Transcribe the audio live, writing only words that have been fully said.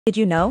Did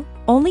you know?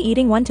 Only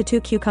eating 1 to 2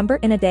 cucumber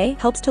in a day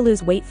helps to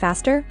lose weight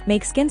faster,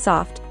 makes skin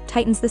soft,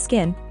 tightens the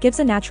skin, gives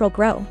a natural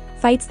glow,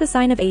 fights the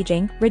sign of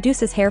aging,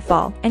 reduces hair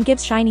fall, and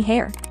gives shiny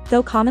hair.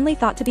 Though commonly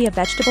thought to be a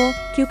vegetable,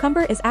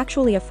 cucumber is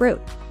actually a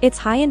fruit. It's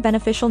high in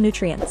beneficial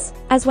nutrients,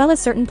 as well as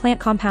certain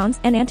plant compounds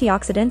and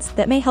antioxidants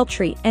that may help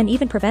treat and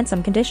even prevent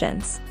some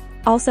conditions.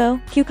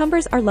 Also,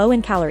 cucumbers are low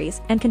in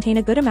calories and contain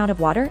a good amount of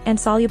water and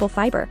soluble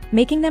fiber,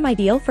 making them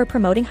ideal for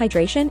promoting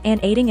hydration and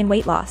aiding in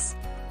weight loss.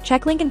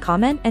 Check link in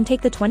comment and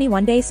take the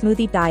 21-day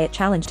smoothie diet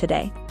challenge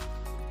today.